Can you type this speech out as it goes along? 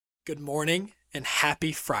Good morning and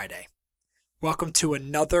happy Friday. Welcome to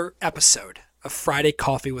another episode of Friday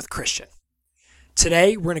Coffee with Christian.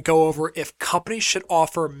 Today, we're going to go over if companies should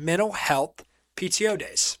offer mental health PTO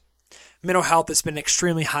days. Mental health has been an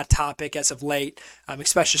extremely hot topic as of late,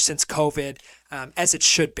 especially since COVID, as it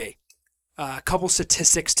should be. A couple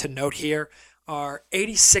statistics to note here are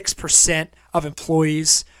 86% of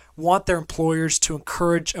employees want their employers to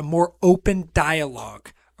encourage a more open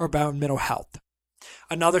dialogue about mental health.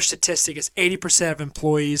 Another statistic is 80% of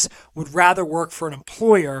employees would rather work for an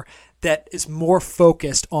employer that is more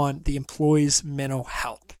focused on the employee's mental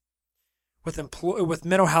health. With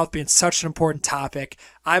mental health being such an important topic,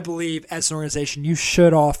 I believe as an organization you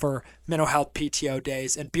should offer mental health PTO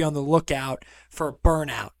days and be on the lookout for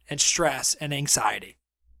burnout and stress and anxiety.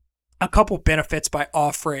 A couple benefits by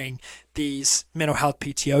offering these mental health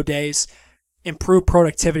PTO days: improve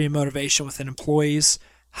productivity and motivation within employees,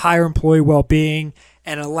 higher employee well-being,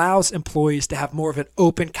 and allows employees to have more of an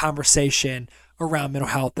open conversation around mental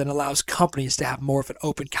health and allows companies to have more of an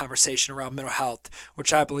open conversation around mental health,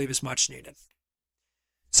 which I believe is much needed.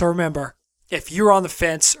 So remember, if you're on the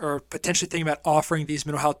fence or potentially thinking about offering these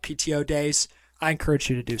mental health PTO days, I encourage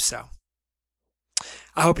you to do so.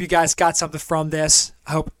 I hope you guys got something from this.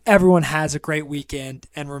 I hope everyone has a great weekend.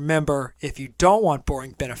 And remember, if you don't want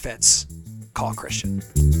boring benefits, call Christian.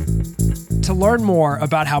 To learn more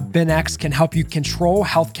about how BenX can help you control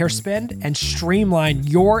healthcare spend and streamline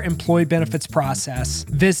your employee benefits process,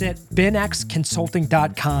 visit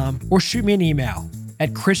benxconsulting.com or shoot me an email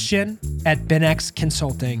at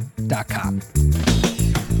christian@benxconsulting.com.